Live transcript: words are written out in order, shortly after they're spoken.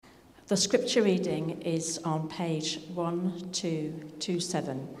The scripture reading is on page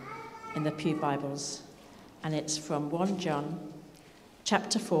 1227 in the Pew Bibles, and it's from 1 John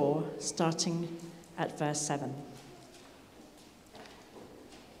chapter 4, starting at verse 7.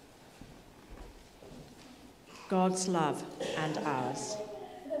 God's love and ours.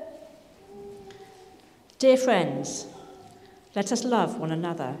 Dear friends, let us love one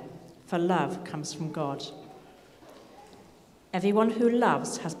another, for love comes from God. Everyone who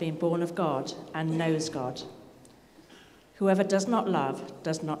loves has been born of God and knows God. Whoever does not love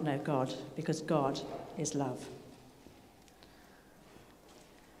does not know God, because God is love.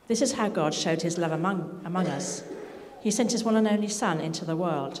 This is how God showed his love among us. He sent his one and only Son into the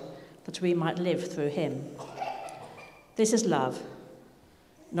world, that we might live through him. This is love,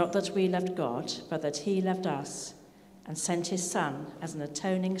 not that we loved God, but that he loved us and sent his Son as an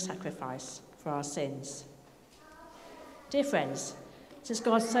atoning sacrifice for our sins. Dear friends, since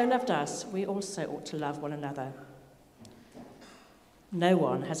God so loved us, we also ought to love one another. No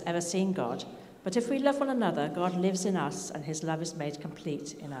one has ever seen God, but if we love one another, God lives in us and his love is made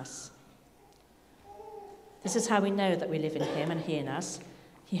complete in us. This is how we know that we live in him and he in us.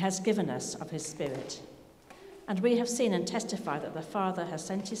 He has given us of his Spirit. And we have seen and testified that the Father has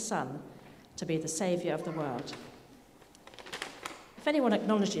sent his Son to be the Saviour of the world. If anyone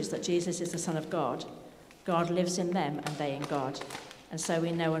acknowledges that Jesus is the Son of God, God lives in them and they in God, and so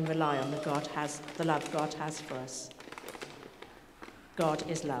we know and rely on the love God has for us. God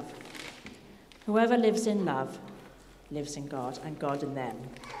is love. Whoever lives in love lives in God and God in them.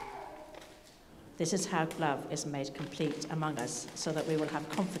 This is how love is made complete among us, so that we will have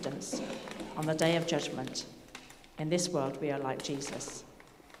confidence on the day of judgment. In this world we are like Jesus.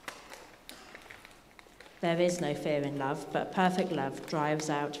 There is no fear in love, but perfect love drives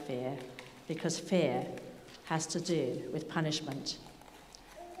out fear, because fear has to do with punishment.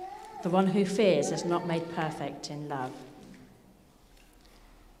 The one who fears is not made perfect in love.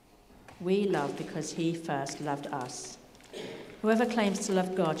 We love because he first loved us. Whoever claims to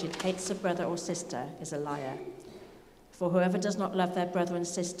love God yet hates a brother or sister is a liar. For whoever does not love their brother and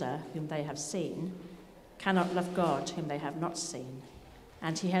sister whom they have seen cannot love God whom they have not seen.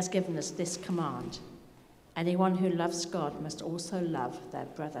 And he has given us this command: anyone who loves God must also love their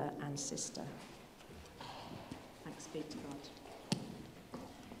brother and sister. Thanks be to God.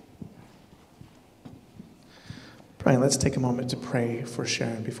 Brian, let's take a moment to pray for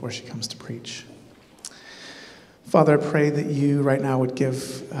Sharon before she comes to preach. Father, I pray that you right now would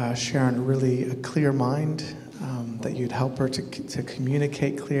give Sharon really a clear mind, that you'd help her to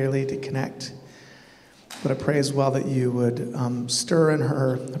communicate clearly, to connect. But I pray as well that you would stir in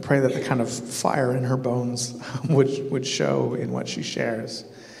her. I pray that the kind of fire in her bones would show in what she shares.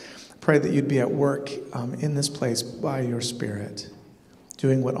 I pray that you'd be at work in this place by your Spirit,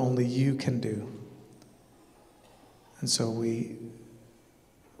 doing what only you can do. And so we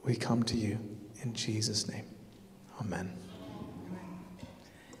come to you in Jesus' name. Amen.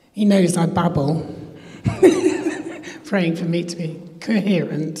 He knows I babble, praying for me to be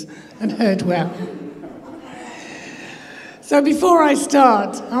coherent and heard well. So before I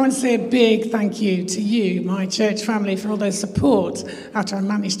start, I want to say a big thank you to you, my church family, for all their support after I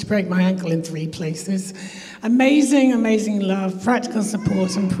managed to break my ankle in 3 places. Amazing, amazing love, practical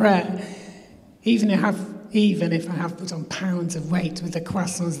support and prayer, even if I have put on pounds of weight with the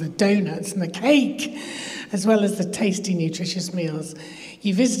croissants, the donuts and the cake, as well as the tasty, nutritious meals.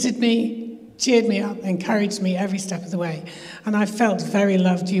 You visited me, cheered me up, encouraged me every step of the way, and I felt very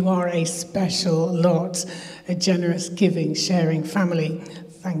loved. You are a special lot, a generous, giving, sharing family.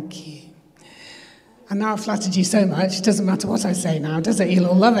 Thank you. And now I've flattered you so much, it doesn't matter what I say now, does it? You'll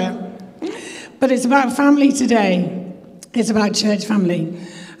all love it. But it's about family today. It's about church family.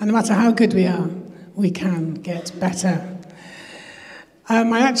 And no matter how good we are, we can get better.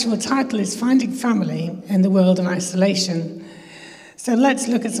 My actual title is Finding Family in the World of Isolation. So let's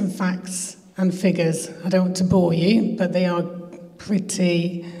look at some facts and figures. I don't want to bore you, but they are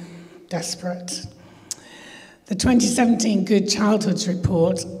pretty desperate. The 2017 Good Childhoods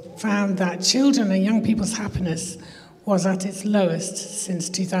Report found that children and young people's happiness was at its lowest since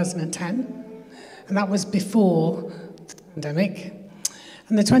 2010, and that was before the pandemic.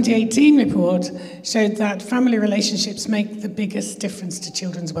 And the 2018 report showed that family relationships make the biggest difference to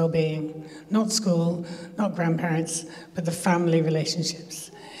children's well-being. Not school, not grandparents, but the family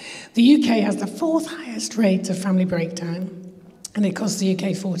relationships. The UK has the 4th highest rate of family breakdown, and it costs the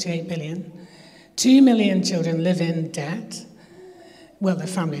UK 48 billion. 2 million children live in debt. Well, their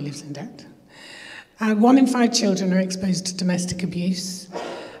family lives in debt. And 1 in 5 children are exposed to domestic abuse,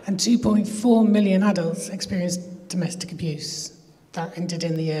 and 2.4 million adults experience domestic abuse. That ended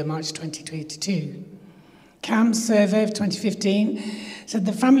in the year March 2022. CAM's survey of 2015 said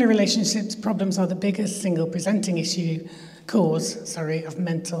that family relationships problems are the biggest single presenting cause of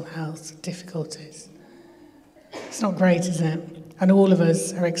mental health difficulties. It's not great, is it? And all of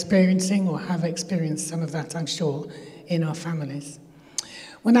us are experiencing or have experienced some of that, I'm sure, in our families.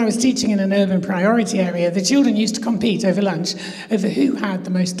 When I was teaching in an urban priority area, the children used to compete over lunch over who had the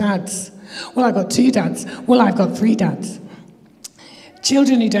most dads. Well, I've got 2 dads. Well, I've got 3 dads.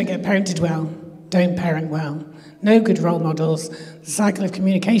 Children who don't get parented well don't parent well. No good role models, the cycle of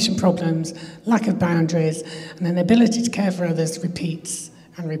communication problems, lack of boundaries, and an ability to care for others repeats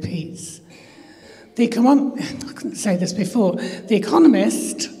and repeats. I couldn't say this before. The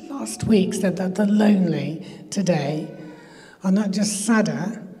Economist last week said that the lonely today are not just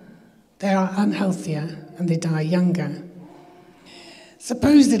sadder, they are unhealthier and they die younger.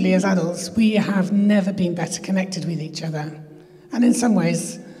 Supposedly, as adults, we have never been better connected with each other. And in some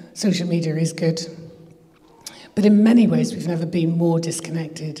ways, social media is good. But in many ways, we've never been more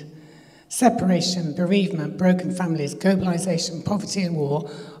disconnected. Separation, bereavement, broken families, globalization, poverty and war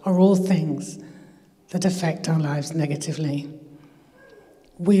are all things that affect our lives negatively.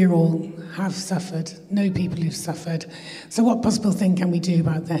 We all have suffered, know people who've suffered. So what possible thing can we do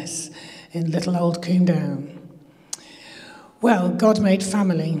about this in little old Combe Down? Well, God made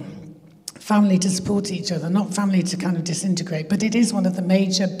family to support each other, not family to kind of disintegrate, but it is one of the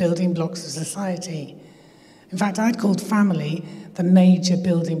major building blocks of society. In fact, I'd called family the major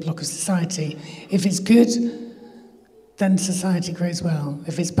building block of society. If it's good, then society grows well.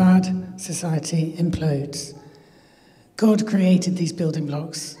 If it's bad, society implodes. God created these building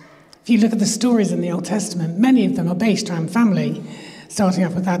blocks. If you look at the stories in the Old Testament, many of them are based around family, starting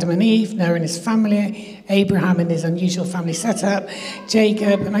off with Adam and Eve, Noah and his family, Abraham and his unusual family setup,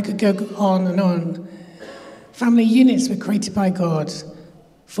 Jacob, and I could go on and on. Family units were created by God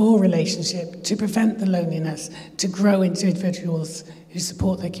for relationship, to prevent the loneliness, to grow into individuals who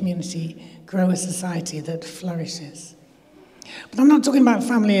support their community, grow a society that flourishes. But I'm not talking about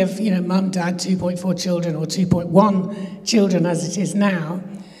family of, mum, dad, 2.4 children or 2.1 children as it is now.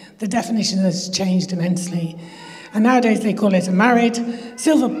 The definition has changed immensely. And nowadays they call it a married,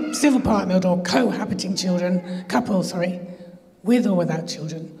 silver partnered or cohabiting couple, with or without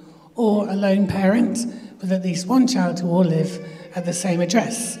children, or a lone parent with at least one child who all live at the same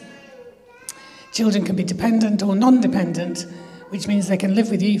address. Children can be dependent or non-dependent, which means they can live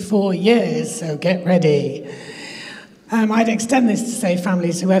with you for years, so get ready. I'd extend this to say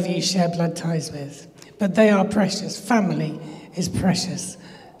families, whoever you share blood ties with. But they are precious. Family is precious,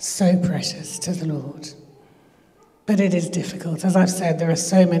 so precious to the Lord. But it is difficult. As I've said, there are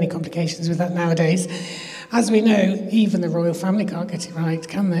so many complications with that nowadays. As we know, even the royal family can't get it right,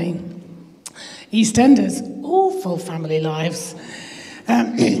 can they? EastEnders, awful family lives.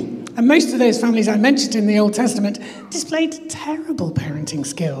 And most of those families I mentioned in the Old Testament displayed terrible parenting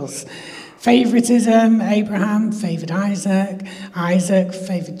skills. Favoritism, Abraham favoured Isaac, Isaac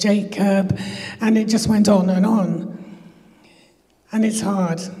favoured Jacob, and it just went on and on. And it's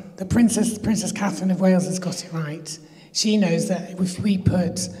hard. The Princess Catherine of Wales has got it right. She knows that if we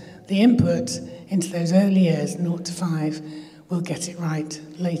put the input into those early years, 0 to 5, we'll get it right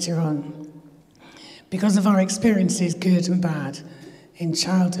later on. Because of our experiences, good and bad, in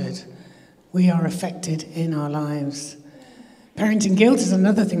childhood, we are affected in our lives. Parenting guilt is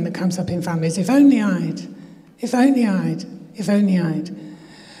another thing that comes up in families. If only I'd, if only I'd, if only I'd.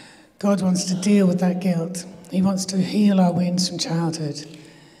 God wants to deal with that guilt. He wants to heal our wounds from childhood.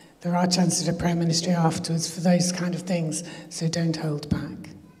 There are chances of prayer ministry afterwards for those kind of things, so don't hold back.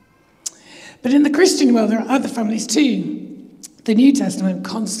 But in the Christian world, there are other families too. The New Testament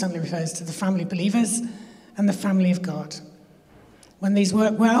constantly refers to the family of believers and the family of God. When these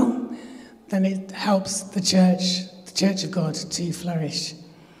work well, then it helps the Church of God to flourish.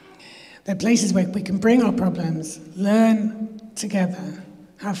 They're places where we can bring our problems, learn together,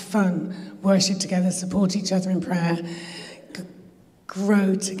 have fun, worship together, support each other in prayer,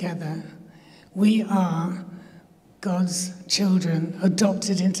 grow together. We are God's children,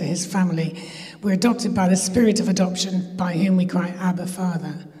 adopted into his family. We're adopted by the spirit of adoption, by whom we cry, Abba,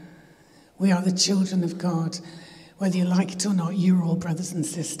 Father. We are the children of God. Whether you like it or not, you're all brothers and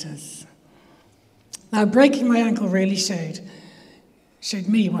sisters. Now, breaking my ankle really showed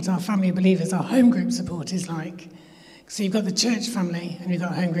me what our family of believers, our home group support is like. So you've got the church family and you've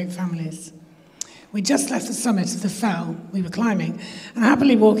got home group families. We just left the summit of the fell we were climbing and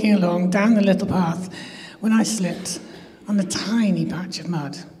happily walking along down the little path when I slipped on a tiny patch of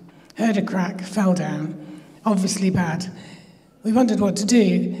mud. Heard a crack, fell down, obviously bad. We wondered what to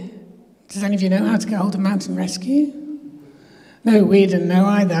do. Does any of you know how to get hold of mountain rescue? No, we didn't know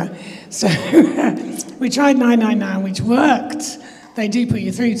either. So we tried 999, which worked. They do put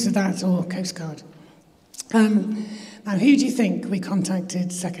you through to that, or Coast Guard. Now, who do you think we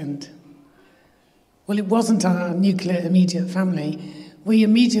contacted second? Well, it wasn't our nuclear immediate family. We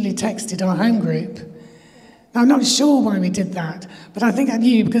immediately texted our home group. Now, I'm not sure why we did that, but I think I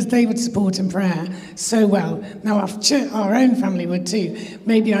knew because they would support in prayer so well. Now, our own family would too.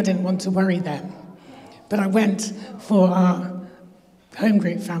 Maybe I didn't want to worry them, but I went for our home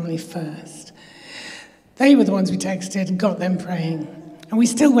group family first. They were the ones we texted and got them praying. And we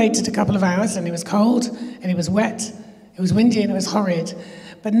still waited a couple of hours, and it was cold, and it was wet, it was windy, and it was horrid.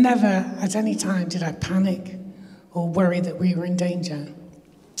 But never at any time did I panic or worry that we were in danger,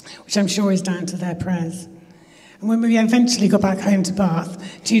 which I'm sure is down to their prayers. And when we eventually got back home to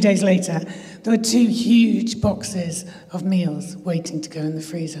Bath, 2 days later, there were 2 huge boxes of meals waiting to go in the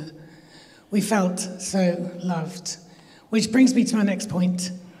freezer. We felt so loved. Which brings me to my next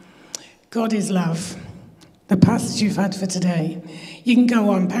point. God is love. The passage you've had for today. You can go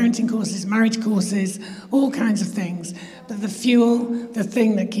on, parenting courses, marriage courses, all kinds of things. But the fuel, the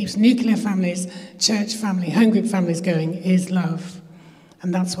thing that keeps nuclear families, church family, home group families going is love.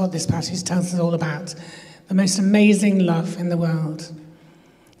 And that's what this passage tells us all about. The most amazing love in the world.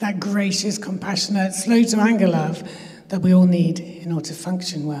 That gracious, compassionate, slow to anger love that we all need in order to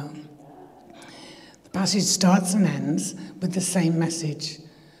function well. The passage starts and ends with the same message.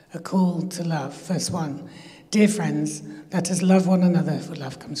 A call to love. Verse 1. Dear friends, let us love one another, for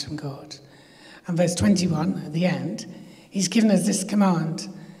love comes from God. And verse 21, at the end, he's given us this command.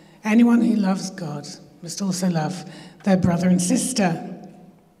 Anyone who loves God must also love their brother and sister.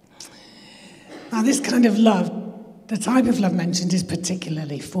 Now, this kind of love, the type of love mentioned, is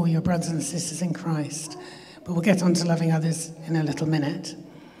particularly for your brothers and sisters in Christ. But we'll get on to loving others in a little minute.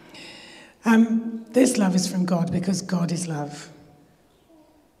 This love is from God because God is love.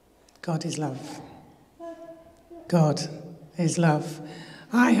 God is love. God is love.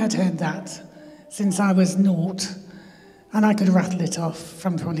 I had heard that since I was 0, and I could rattle it off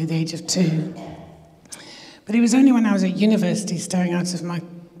from probably the age of 2. But it was only when I was at university staring out of my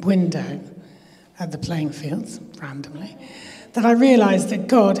window at the playing fields, randomly, that I realised that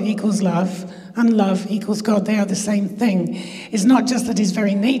God equals love and love equals God. They are the same thing. It's not just that his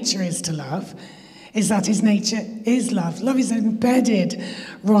very nature is to love, it's that his nature is love. Love is embedded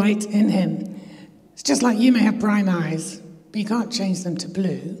right in him. It's just like you may have brown eyes, but you can't change them to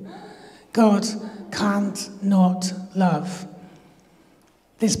blue. God can't not love.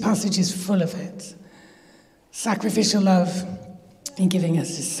 This passage is full of it. Sacrificial love in giving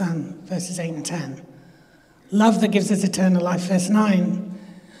us his son, verses 8 and 10. Love that gives us eternal life, verse 9.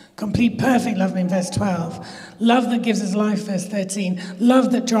 Complete perfect love in verse 12. Love that gives us life, verse 13.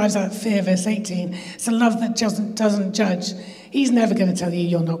 Love that drives out fear, verse 18. It's a love that doesn't judge. He's never going to tell you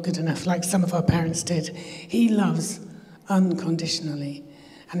you're not good enough like some of our parents did. He loves unconditionally.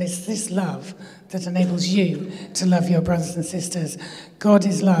 And it's this love that enables you to love your brothers and sisters. God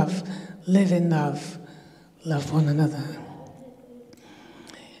is love. Live in love. Love one another.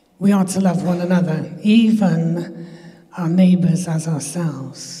 We are to love one another, even our neighbours as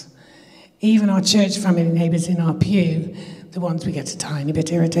ourselves. Even our church family neighbours in our pew, the ones we get a tiny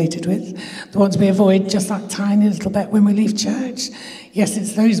bit irritated with, the ones we avoid just that tiny little bit when we leave church. Yes,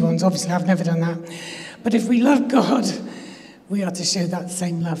 it's those ones. Obviously, I've never done that. But if we love God, we are to show that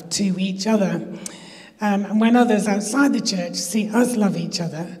same love to each other. And when others outside the church see us love each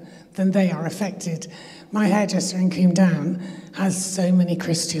other, then they are affected. My hairdresser in Combe Down has so many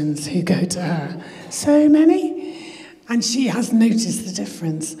Christians who go to her. So many. And she has noticed the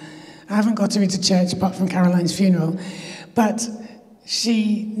difference. I haven't got her into church apart from Caroline's funeral, but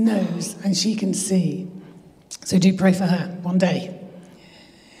she knows and she can see. So do pray for her one day.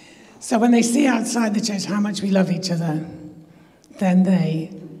 So when they see outside the church how much we love each other, then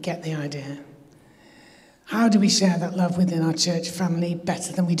they get the idea. How do we share that love within our church family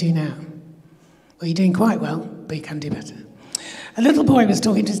better than we do now? Well, you're doing quite well, but you can do better. A little boy was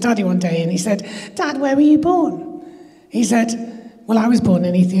talking to his daddy one day and he said, "Dad, where were you born?" He said, "Well, I was born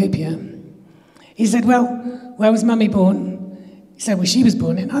in Ethiopia." He said, "Well, where was Mummy born?" He said, "Well, she was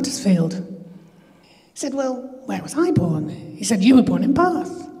born in Huddersfield." He said, "Well, where was I born?" He said, "You were born in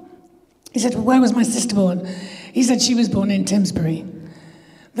Bath." He said, "Well, where was my sister born?" He said, "She was born in Timsbury."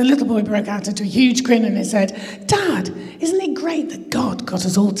 The little boy broke out into a huge grin and he said, "Dad, isn't it great that God got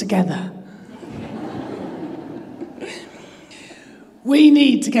us all together?" We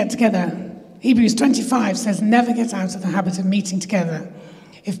need to get together. Hebrews 25 says, never get out of the habit of meeting together.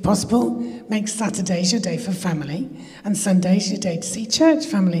 If possible, make Saturdays your day for family and Sundays your day to see church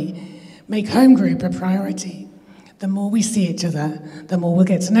family. Make home group a priority. The more we see each other, the more we'll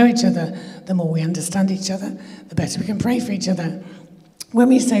get to know each other, the more we understand each other, the better we can pray for each other. When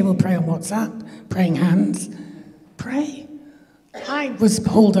we say we'll pray on WhatsApp, praying hands, pray. I was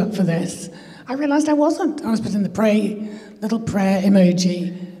hauled up for this. I realised I wasn't. I was putting the little prayer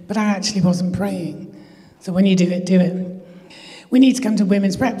emoji, but I actually wasn't praying. So when you do it, do it. We need to come to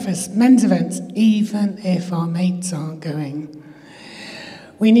women's breakfast, men's events, even if our mates aren't going.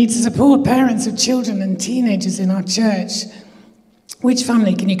 We need to support parents of children and teenagers in our church. Which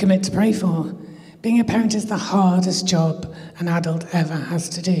family can you commit to pray for? Being a parent is the hardest job an adult ever has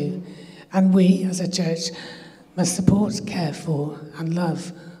to do. And we, as a church, must support, care for, and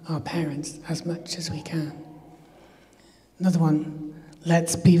love our parents as much as we can. Another one,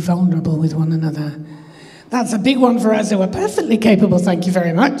 let's be vulnerable with one another. That's a big one for us who are perfectly capable, thank you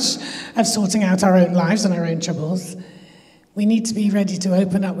very much, of sorting out our own lives and our own troubles. We need to be ready to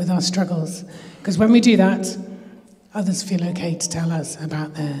open up with our struggles, because when we do that, others feel okay to tell us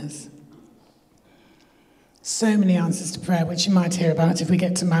about theirs. So many answers to prayer, which you might hear about if we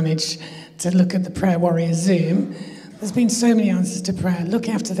get to manage to look at the Prayer Warrior Zoom. There's been so many answers to prayer.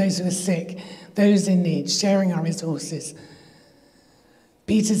 Looking after those who are sick, those in need, sharing our resources.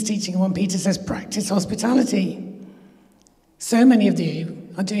 Peter's teaching, 1 Peter says, practice hospitality. So many of you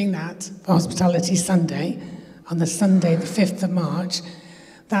are doing that for Hospitality Sunday, on the Sunday, the 5th of March,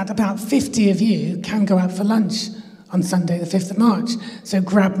 that about 50 of you can go out for lunch on Sunday, the 5th of March. So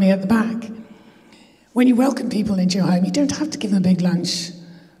grab me at the back. When you welcome people into your home, you don't have to give them a big lunch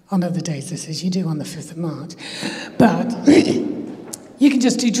on other days, this is, you do on the 5th of March. But you can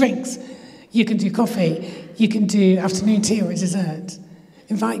just do drinks. You can do coffee. You can do afternoon tea or a dessert.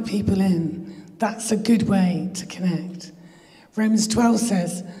 Invite people in. That's a good way to connect. Romans 12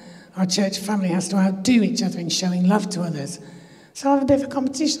 says our church family has to outdo each other in showing love to others. So I have a bit of a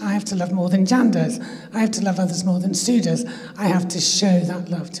competition. I have to love more than Jan does. I have to love others more than Sue does. I have to show that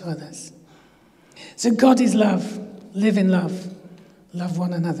love to others. So God is love. Live in love. Love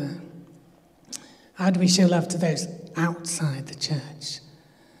one another. How do we show love to those outside the church?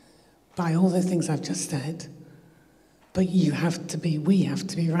 By all the things I've just said. But we have to be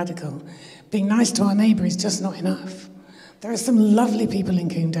radical. Being nice to our neighbour is just not enough. There are some lovely people in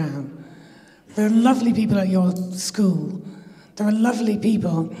Coombe Down. There are lovely people at your school. There are lovely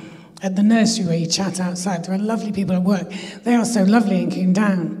people at the nursery where you chat outside. There are lovely people at work. They are so lovely in Coombe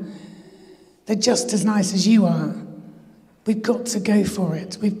Down. They're just as nice as you are. We've got to go for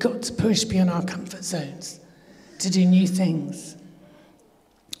it. We've got to push beyond our comfort zones to do new things.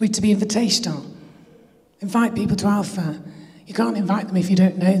 We're to be invitational. Invite people to Alpha. You can't invite them if you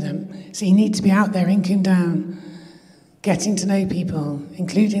don't know them. So you need to be out there in Coombe Down, getting to know people,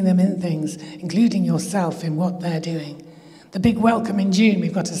 including them in things, including yourself in what they're doing. The big welcome in June,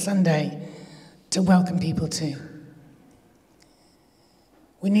 we've got a Sunday to welcome people to.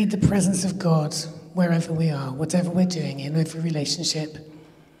 We need the presence of God wherever we are, whatever we're doing, in every relationship.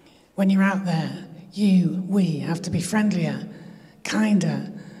 When you're out there, we have to be friendlier,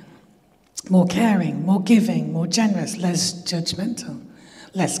 kinder, more caring, more giving, more generous, less judgmental,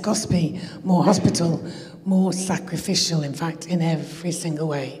 less gossipy, more hospitable, more sacrificial, in fact, in every single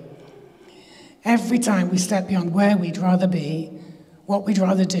way. Every time we step beyond where we'd rather be, what we'd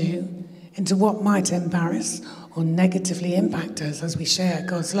rather do, into what might embarrass or negatively impact us as we share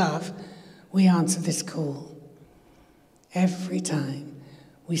God's love, we answer this call. Every time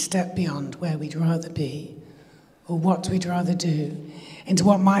we step beyond where we'd rather be or what we'd rather do, into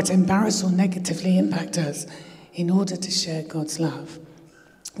what might embarrass or negatively impact us in order to share God's love,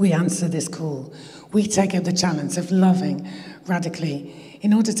 we answer this call. We take up the challenge of loving radically.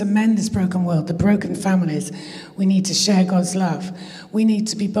 In order to mend this broken world, the broken families, we need to share God's love. We need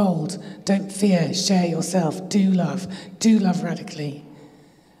to be bold. Don't fear, share yourself. Do love radically.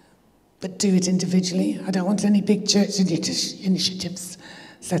 But do it individually. I don't want any big church initiatives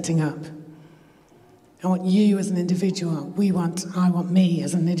setting up. I want you as an individual. I want me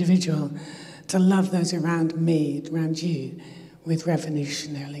as an individual to love those around me, around you, with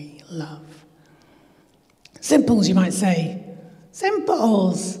revolutionary love. Simples, you might say.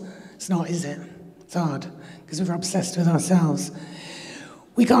 Simples. It's not, is it? It's hard, because we're obsessed with ourselves.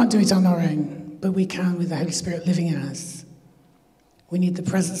 We can't do it on our own, but we can with the Holy Spirit living in us. We need the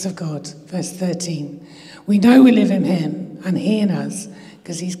presence of God. Verse 13. We know we live in him and he in us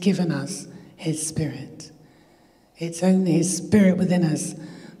because he's given us his Spirit. It's only his Spirit within us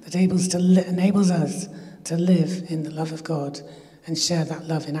that enables us to live in the love of God and share that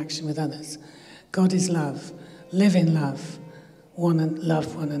love in action with others. God is love. Live in love.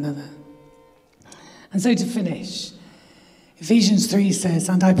 Love one another. And so to finish, Ephesians 3 says,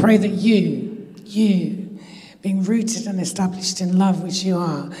 and I pray that you, being rooted and established in love, which you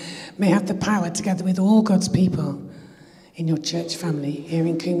are, may have the power, together with all God's people in your church family here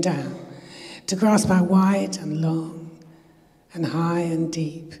in Combe Down, to grasp how wide and long and high and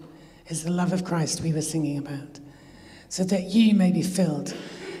deep is the love of Christ we were singing about, so that you may be filled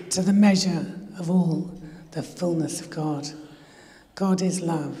to the measure of all the fullness of God. God is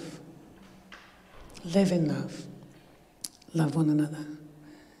love. Live in love. Love one another.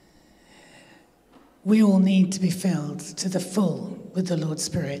 We all need to be filled to the full with the Lord's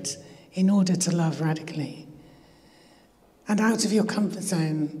Spirit in order to love radically. And out of your comfort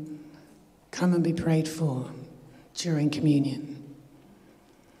zone, come and be prayed for during communion.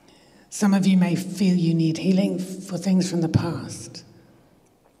 Some of you may feel you need healing for things from the past.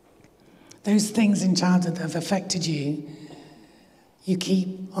 Those things in childhood that have affected you, you keep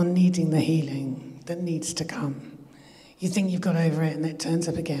on needing the healing that needs to come. You think you've got over it and it turns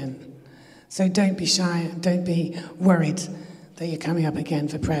up again. So don't be shy and don't be worried that you're coming up again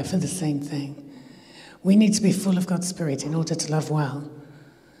for prayer for the same thing. We need to be full of God's Spirit in order to love well.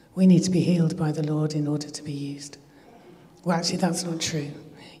 We need to be healed by the Lord in order to be used. Well, actually, that's not true.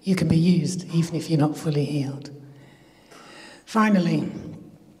 You can be used even if you're not fully healed. Finally,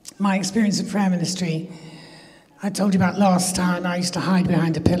 my experience of prayer ministry, I told you about last time. I used to hide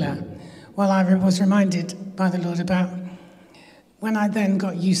behind a pillar. Well, I was reminded by the Lord about when I then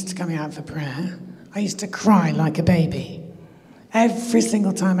got used to coming out for prayer, I used to cry like a baby. Every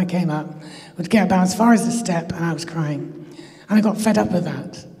single time I came up, I would get about as far as the step and I was crying. And I got fed up with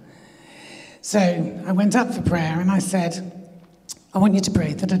that. So I went up for prayer and I said, I want you to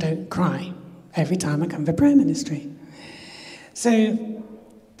pray that I don't cry every time I come for prayer ministry. So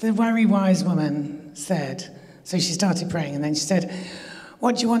the very wise woman said, so she started praying and then she said,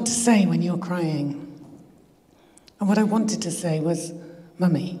 what do you want to say when you're crying? And what I wanted to say was,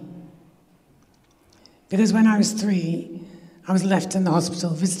 Mummy. Because when I was 3, I was left in the hospital.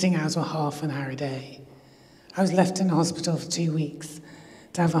 Visiting hours were half an hour a day. I was left in the hospital for 2 weeks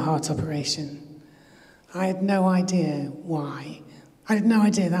to have a heart operation. I had no idea why. I had no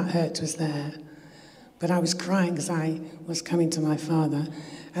idea that hurt was there. But I was crying because I was coming to my Father,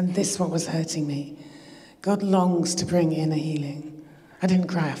 and this is what was hurting me. God longs to bring in a healing. I didn't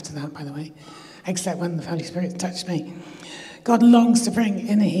cry after that, by the way, except when the Holy Spirit touched me. God longs to bring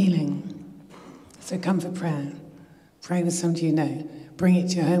in a healing. So come for prayer. Pray with somebody you know. Bring it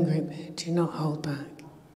to your home group. Do not hold back.